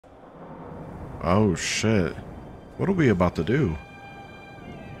Oh shit. What are we about to do?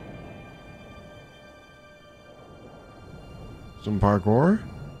 Some parkour?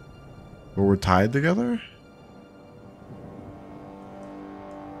 Where we're tied together?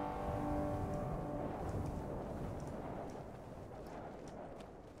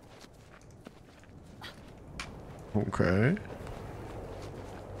 Okay.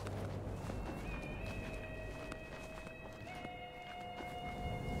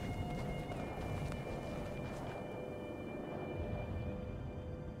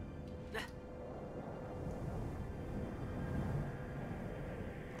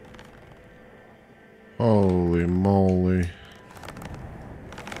 Holy moly.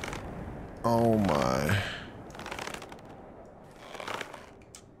 Oh my.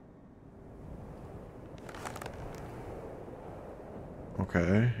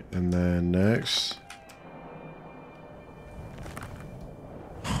 Okay, and then next.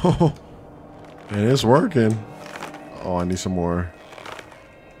 Oh, and it's working. Oh, I need some more.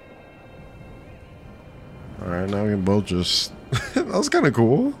 Alright, now we can both just... That was kind of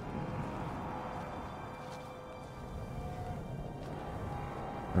cool.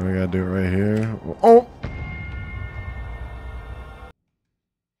 Now we gotta do it right here. Oh!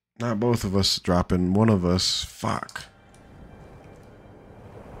 Not both of us dropping, one of us. Fuck.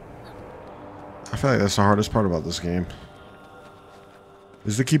 I feel like that's the hardest part about this game.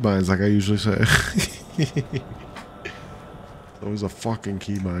 Is the keybinds, like I usually say. Those are fucking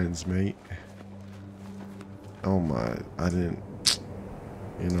keybinds, mate. Oh my, I didn't...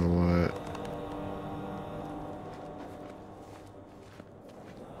 You know what?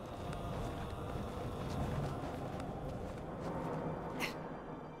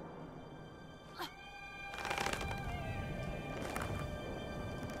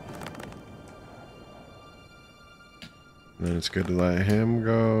 Then it's good to let him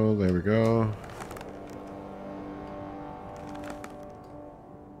go. There we go.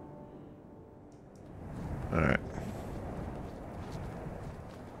 Alright.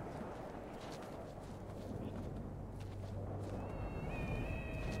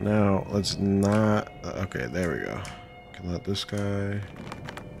 Now, let's not... Okay, there we go. Can let this guy...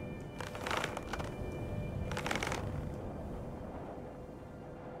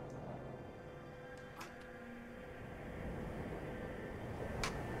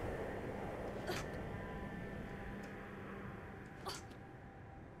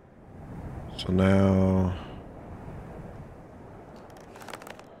 So now...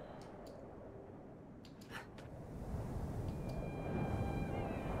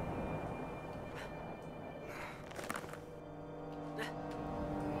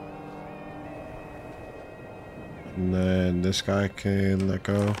 And then this guy can let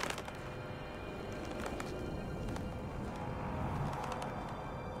go.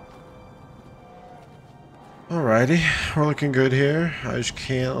 Alrighty, we're looking good here. I just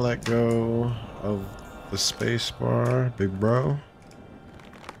can't let go of the space bar, big bro.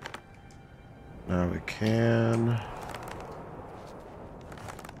 Now we can.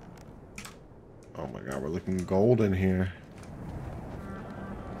 Oh my god, we're looking golden here.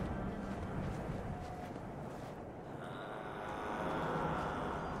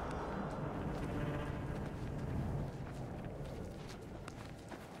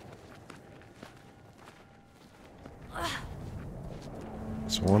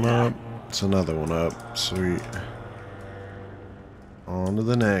 It's one up. It's another one up. Sweet. On to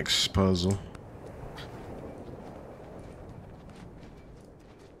the next puzzle.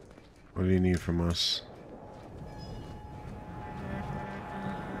 What do you need from us?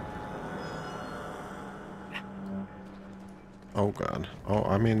 Oh god. Oh,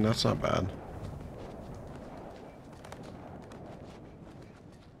 I mean, that's not bad.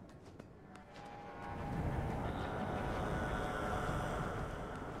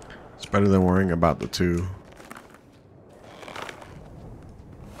 It's better than worrying about the two.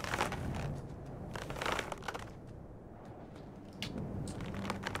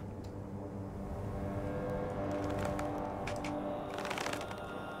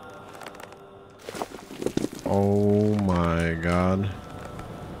 Oh my god.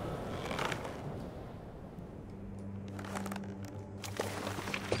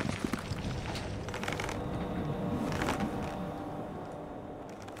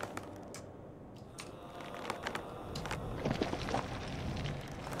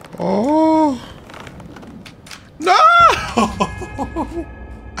 Oh no!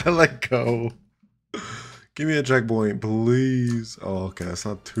 I let go. Give me a checkpoint, please. Oh, okay, that's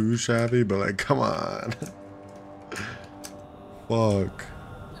not too shabby, but like, come on. Fuck.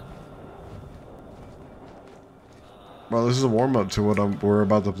 Well, this is a warm up to what we're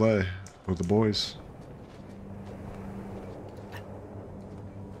about to play. with the boys.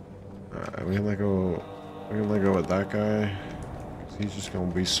 Alright, we can let go. We can let go with that guy. 'Cause he's just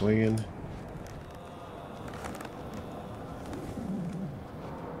gonna be swinging.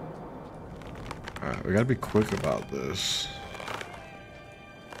 Alright, we gotta be quick about this.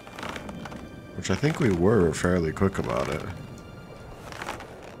 Which I think we were fairly quick about it.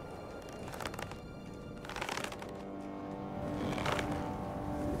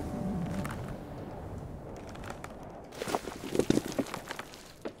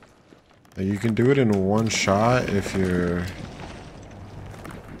 You can do it in one shot if you're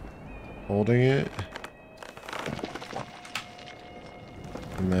holding it.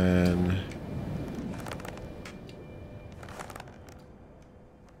 And then...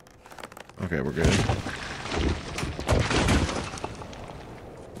 Okay, we're good.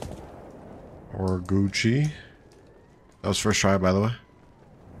 Or Gucci. That was first try, by the way.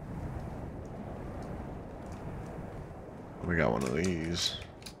 We got one of these.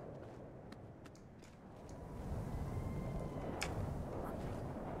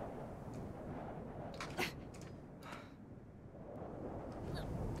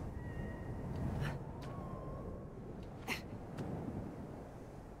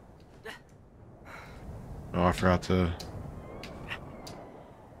 Oh, I forgot to...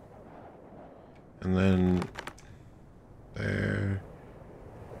 And then... There...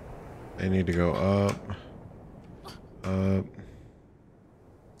 They need to go up. Up.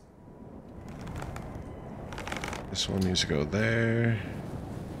 This one needs to go there.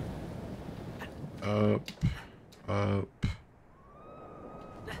 Up. Up.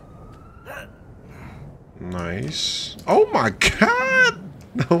 Nice. Oh my god!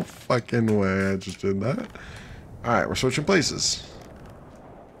 No fucking way I just did that. Alright, we're switching places.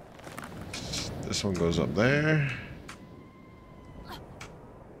 This one goes up there.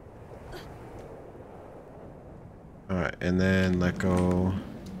 Alright, and then let go.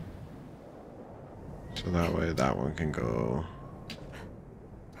 So that way that one can go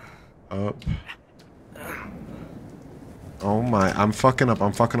up. Oh my, I'm fucking up,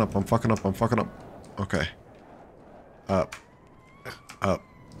 I'm fucking up, I'm fucking up, I'm fucking up. Okay. Up. Up.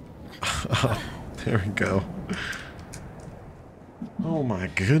 Up. There we go. Oh my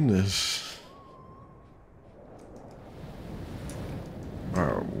goodness.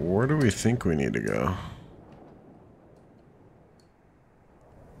 Alright, where do we think we need to go?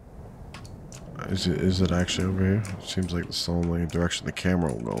 Is it actually over here? It seems like it's the only direction the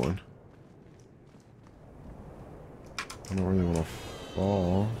camera will go in. I don't really want to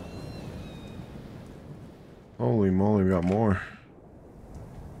fall. Holy moly, we got more.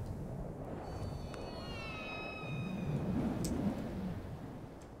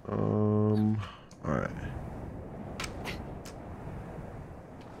 Alright.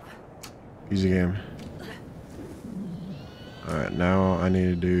 Easy game. Alright, now I need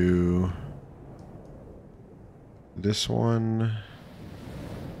to do this one.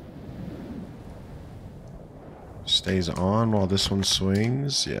 Stays on while this one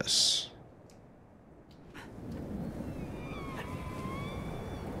swings. Yes.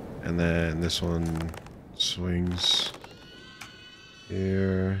 And then this one swings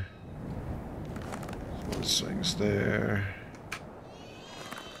here. This one swings there.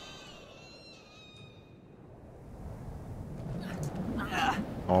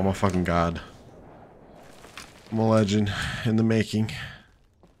 Oh my fucking god. I'm a legend in the making.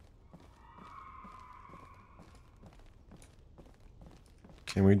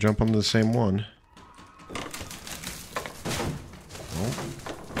 Can we jump on the same one?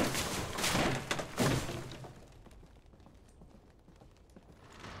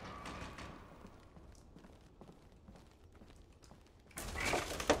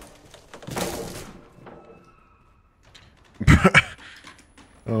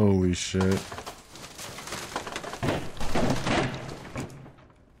 Holy shit.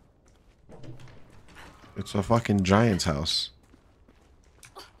 It's a fucking giant's house.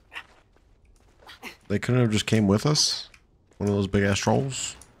 They couldn't have just came with us? One of those big ass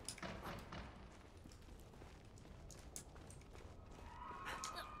trolls?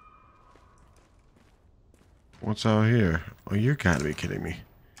 What's out here? Oh, you gotta be kidding me.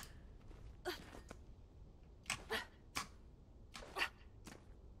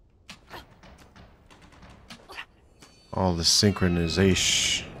 All the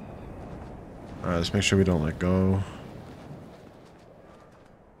synchronization. Alright, let's make sure we don't let go.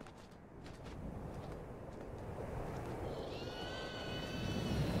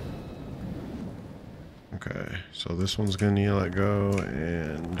 Okay, so this one's gonna need to let go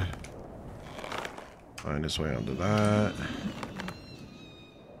and find its way onto that.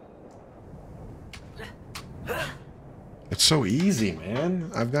 It's so easy,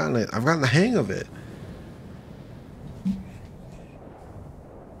 man. I've gotten it. I've gotten the hang of it.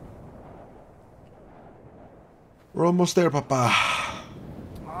 We're almost there, Papa.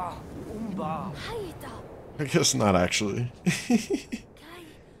 I guess not, actually.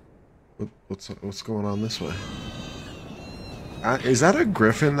 What's going on this way? Is that a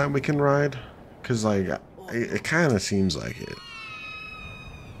griffin that we can ride? Cause like it kind of seems like it.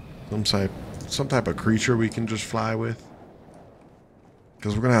 Some type of creature we can just fly with.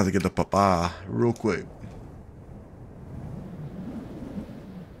 Cause we're gonna have to get the Papa real quick.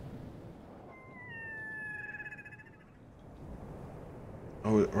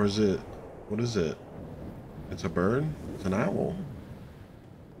 Oh, or is it? What is it? It's a bird? It's an owl.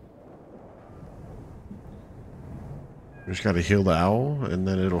 We just gotta heal the owl, and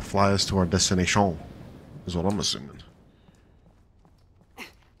then it'll fly us to our destination. Is what I'm assuming.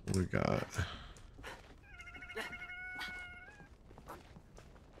 What we got?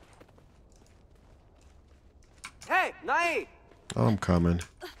 Hey, Nai! I'm coming.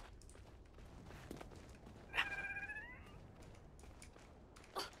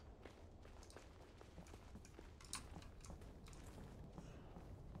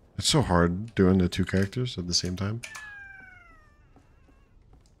 It's so hard doing the two characters at the same time.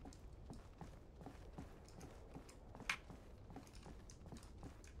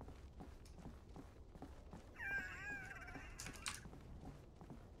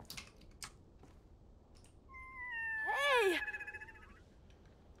 Hey!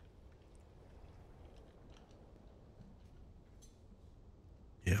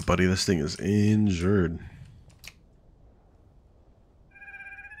 Yeah, buddy, this thing is injured.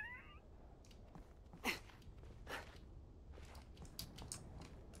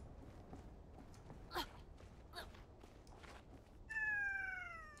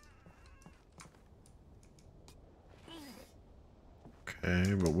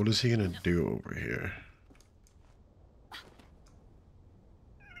 Okay, but what is he gonna do over here?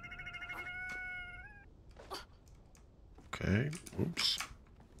 Okay, oops.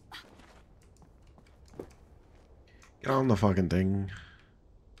 Get on the fucking thing.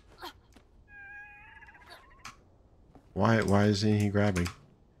 Why isn't he grabbing?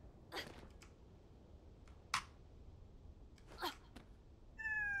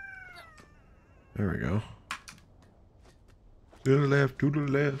 There we go. To the left, to the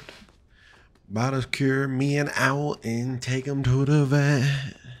left. About to cure me an owl and take him to the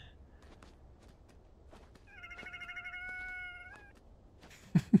vet.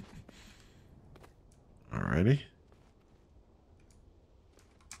 Alrighty.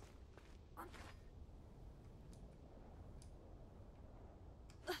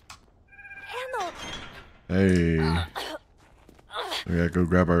 Hey. We gotta go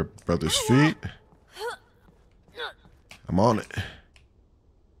grab our brother's feet. I'm on it.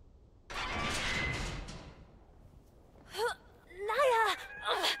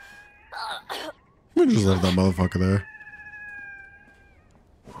 We just left that motherfucker there.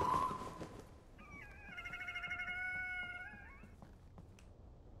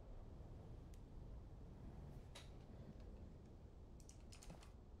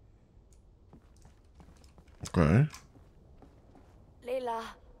 Okay. Layla.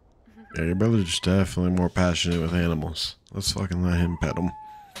 Yeah, your brother's just definitely more passionate with animals. Let's fucking let him pet them.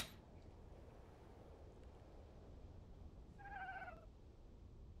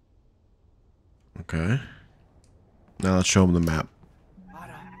 Okay. Now let's show him the map.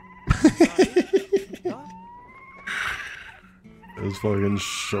 Let's fucking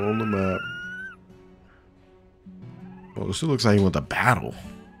show him the map. Well, this looks like he went to battle.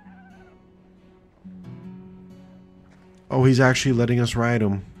 Oh, he's actually letting us ride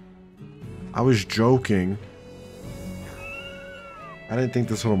him. I was joking. I didn't think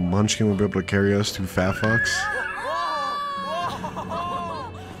this little munchkin would be able to carry us, two fat fucks.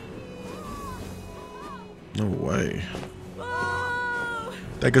 No way.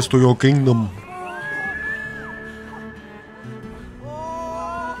 Take us to your kingdom.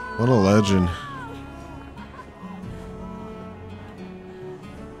 What a legend.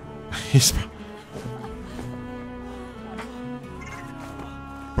 He's...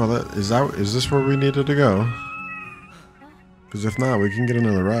 Well, is this where we needed to go? Because if not, we can get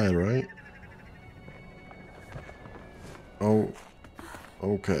another ride, right? Oh,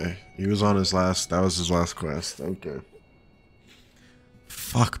 okay. He was on his last. That was his last quest. Okay.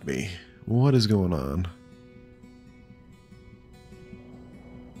 Fuck me. What is going on?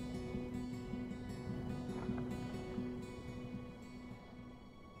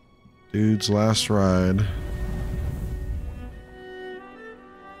 Dude's last ride.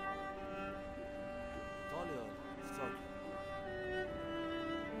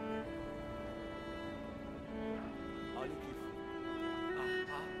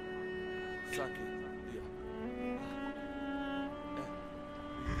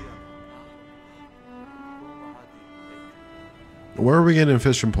 Where are we getting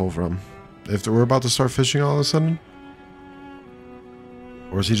fishing pole from? If we're about to start fishing all of a sudden?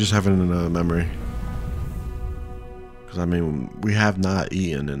 Or is he just having a memory? Because, I mean, we have not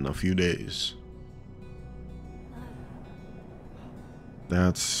eaten in a few days.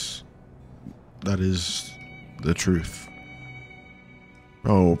 That is the truth.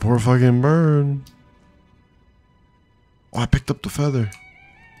 Oh, poor fucking bird. Oh, I picked up the feather.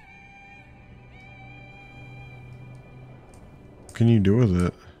 What can you do with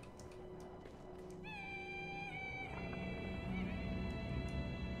it?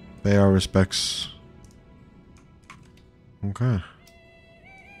 Pay our respects. Okay.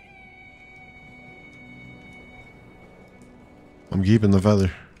 I'm keeping the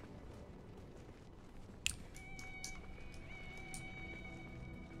feather.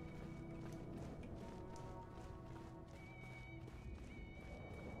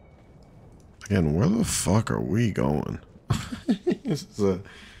 Again, where the fuck are we going? This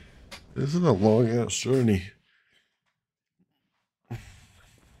is a long ass journey.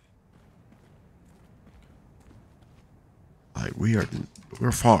 Like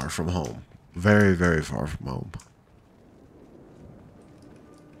we're far from home. Very, very far from home.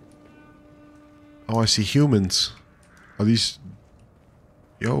 Oh, I see humans. Are these...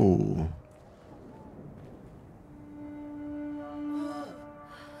 Yo.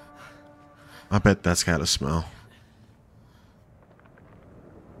 I bet that's got a smell.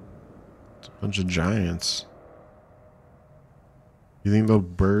 It's a bunch of giants. You think the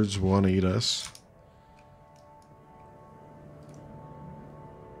birds want to eat us?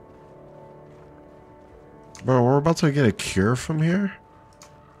 Bro, we're about to get a cure from here?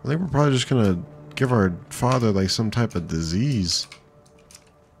 I think we're probably just gonna give our father like some type of disease.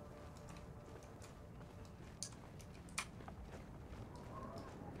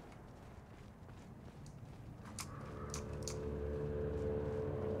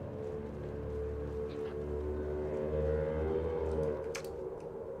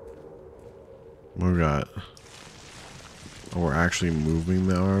 We got... Oh, we're actually moving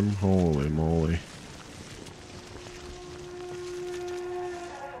the arm? Holy moly.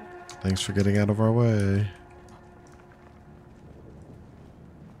 Thanks for getting out of our way.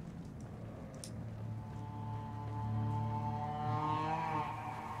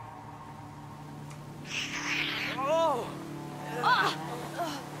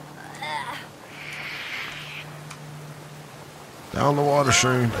 Down the water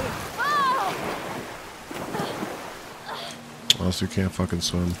stream. Unless you can't fucking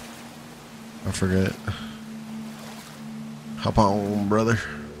swim. I forget. Hop on, brother.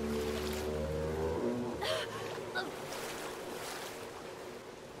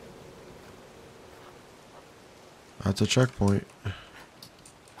 That's a checkpoint.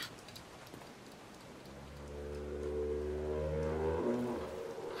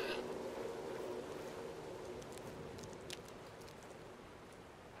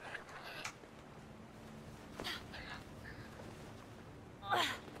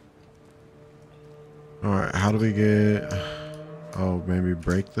 Alright, how do we get... Oh, maybe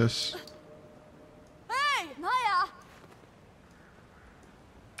break this? Hey, Naya!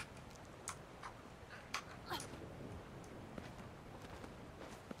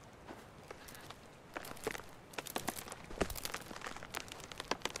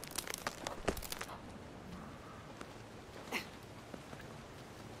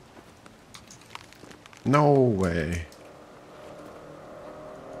 No way.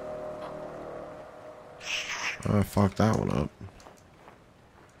 I fucked that one up.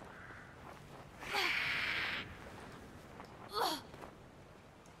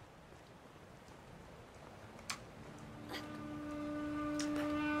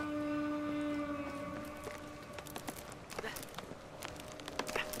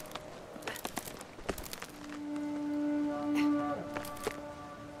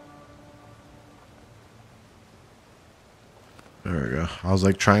 There we go. I was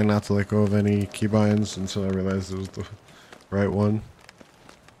like trying not to let go of any keybinds until I realized it was the right one.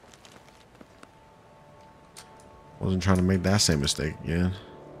 Wasn't trying to make that same mistake again.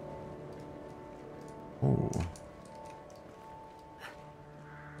 Oh.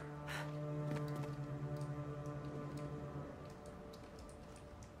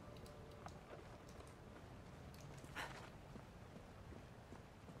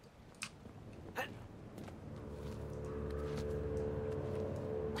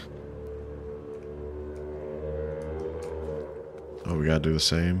 Oh, we gotta do the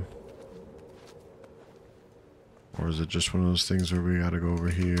same? Or is it just one of those things where we gotta go over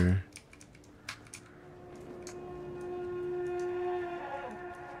here?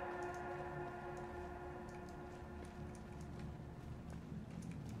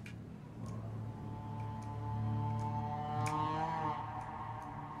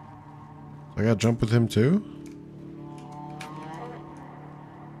 I gotta jump with him too? I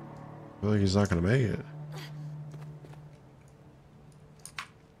feel like he's not gonna make it.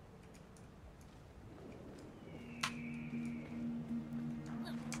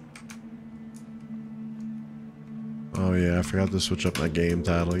 Oh yeah, I forgot to switch up my game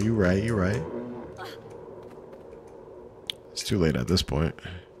title. You right, you right. It's too late at this point.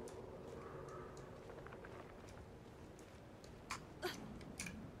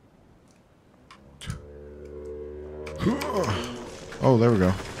 Oh, there we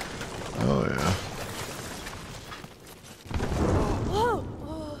go. Oh yeah.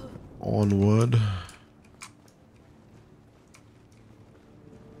 Onward.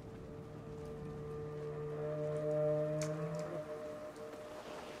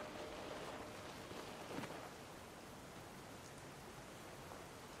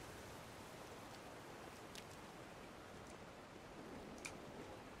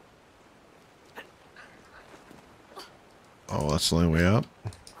 Oh, that's the only way up.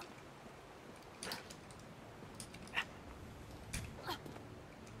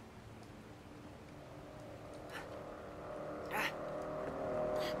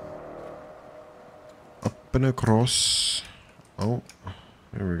 Up and across. Oh,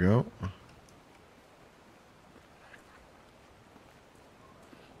 here we go.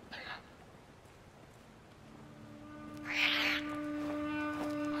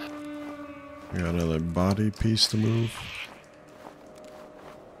 We got another body piece to move.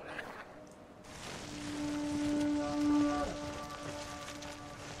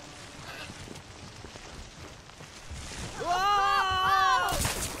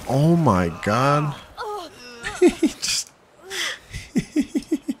 Oh my god. He just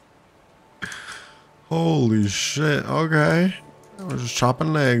holy shit. Okay. We're just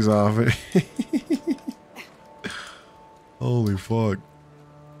chopping legs off it. Holy fuck.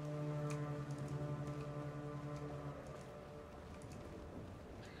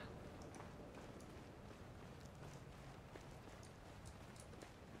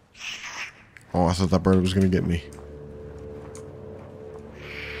 Oh, I thought that bird was gonna get me.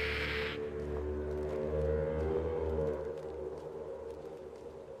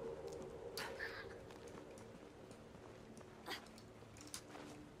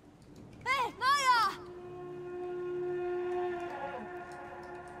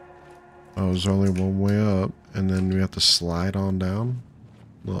 Oh, there's only one way up, and then we have to slide on down.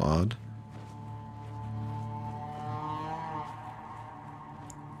 A little odd.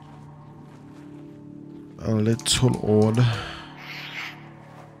 A little odd.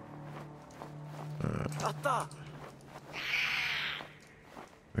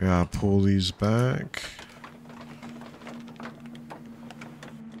 We gotta pull these back.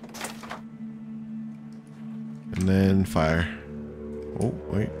 And then fire. Oh,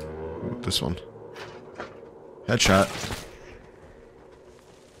 wait. Ooh, this one. Headshot.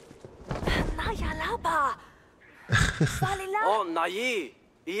 Oh, Nai.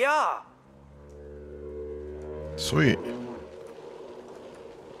 Yeah. Sweet.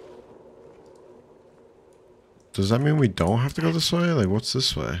 Does that mean we don't have to go this way? Like, what's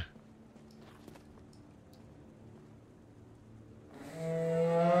this way?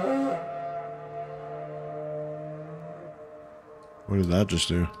 What did that just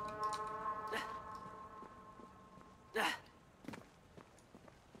do?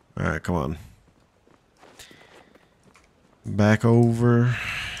 Alright, come on. Back over.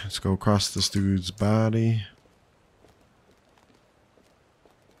 Let's go across this dude's body.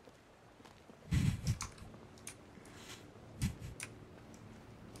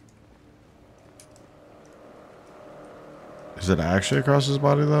 Is it actually across his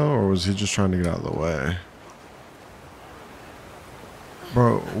body though, or was he just trying to get out of the way?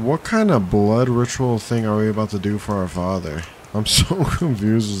 Bro, what kind of blood ritual thing are we about to do for our father? I'm so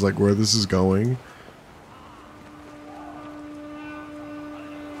confused as like where this is going.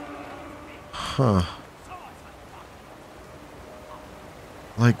 Huh.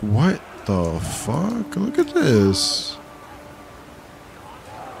 Like what the fuck? Look at this.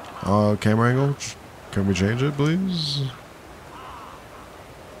 Camera angle? Can we change it, please?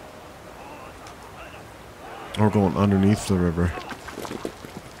 We're going underneath the river.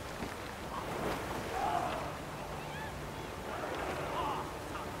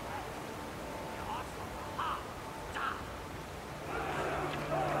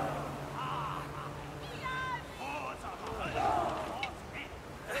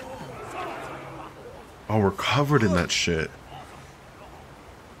 Oh, we're covered in that shit.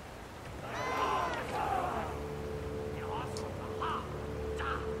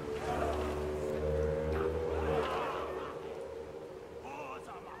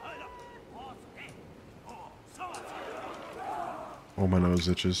 Oh, my nose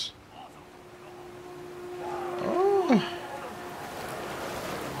itches. Oh.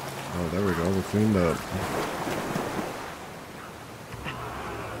 Oh, there we go. We're cleaned up.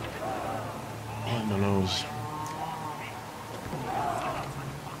 Oh, my nose.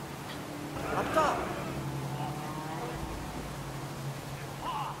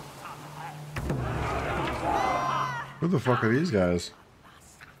 Who the fuck are these guys?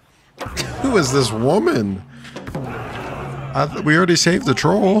 Who is this woman? We already saved the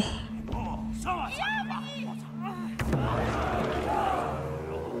troll.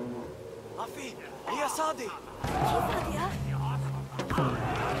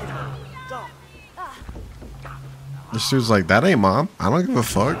 This dude's like, that ain't mom. I don't give a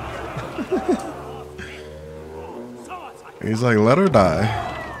fuck. He's like, let her die.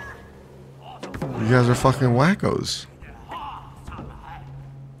 You guys are fucking wackos.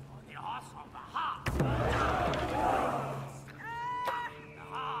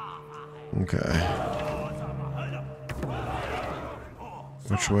 Okay.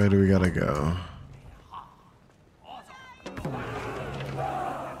 Which way do we gotta go?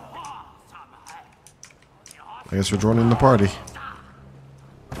 I guess we're joining the party.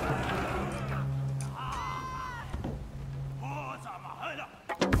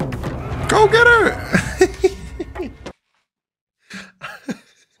 Go get her!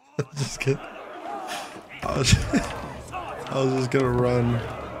 Just kidding. I was just gonna run.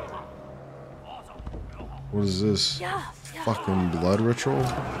 What is this? Fucking blood ritual?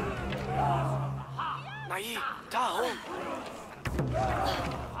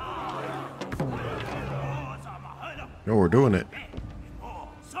 Yo, we're doing it.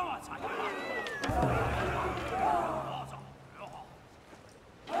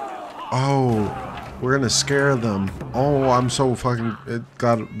 Oh, we're gonna scare them. Oh, I'm so fucking...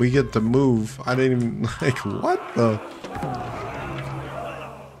 we get to move. I didn't even... Like, what the...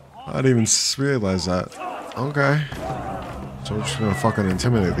 I didn't even realize that. Okay. So we're just gonna fucking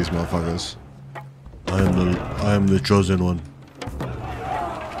intimidate these motherfuckers. I am the chosen one.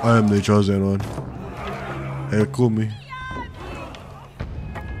 I am the chosen one. Hey, cool me.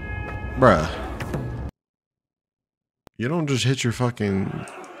 Bruh. You don't just hit your fucking...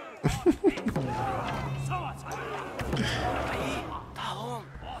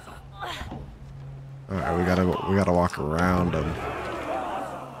 Alright, we gotta walk around them.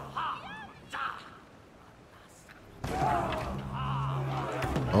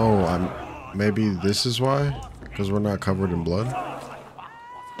 Oh, maybe this is why? Because we're not covered in blood?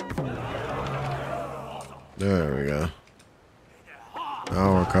 There we go.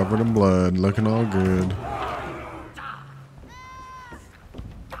 Now we're covered in blood, looking all good.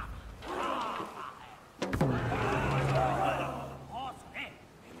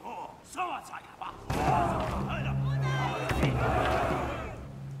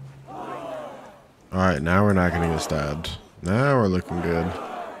 Alright, now we're not gonna get stabbed. Now we're looking good.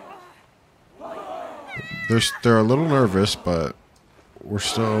 They're a little nervous, but we're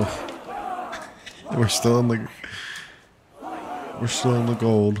still in the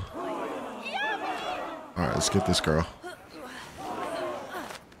gold. Alright, let's get this girl.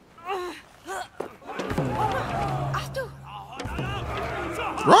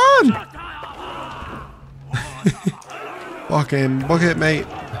 Run! Fucking book it, mate.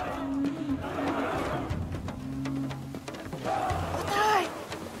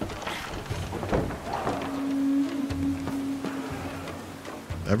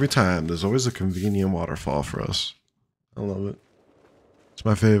 Every time, there's always a convenient waterfall for us. I love it. It's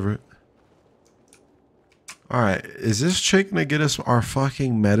my favorite. Alright, is this chick gonna get us our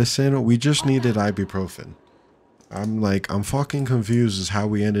fucking medicine? We just needed ibuprofen. I'm fucking confused as how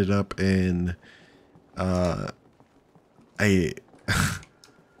we ended up in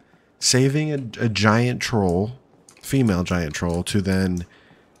saving a giant troll, female giant troll, to then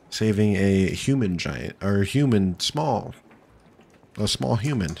saving a human giant, or a small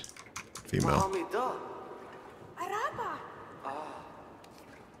human female.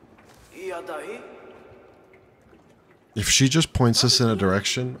 If she just points us in a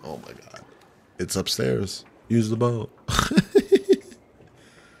direction, oh my god, it's upstairs. Use the boat.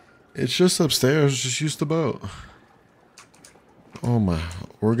 It's just upstairs. Just use the boat. Oh my,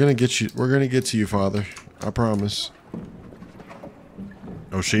 we're gonna get you. We're gonna get to you, Father. I promise.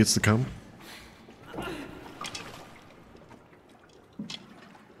 Oh, shades to come.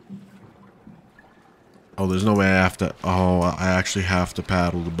 Oh, there's no way I have to. Oh, I actually have to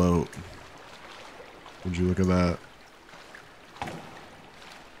paddle the boat. Would you look at that?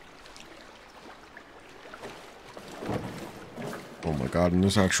 Oh my god, and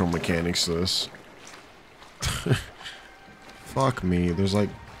there's actual mechanics to this. Fuck me. There's like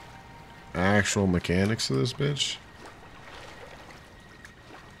actual mechanics to this bitch.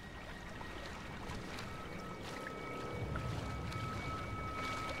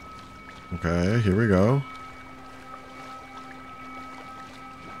 Okay, here we go.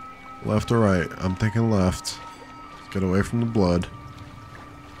 Left or right? I'm thinking left. Let's get away from the blood.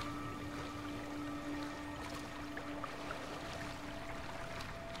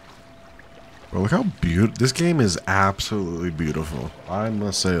 Bro, look how beautiful. This game is absolutely beautiful. I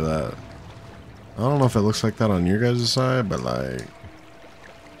must say that. I don't know if it looks like that on your guys' side, but like...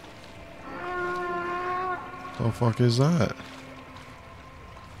 What the fuck is that?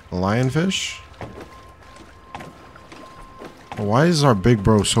 A lionfish? Why is our big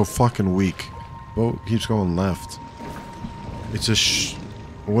bro so fucking weak? Boat keeps going left. It's a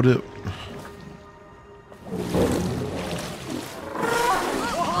what it...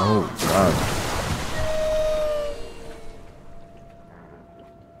 Oh, God.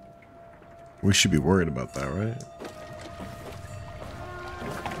 We should be worried about that, right?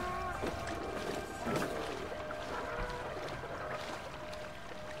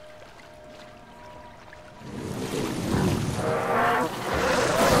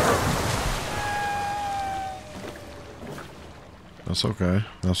 That's okay.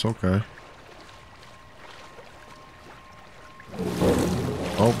 That's okay.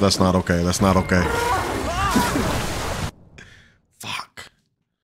 Oh, that's not okay. That's not okay.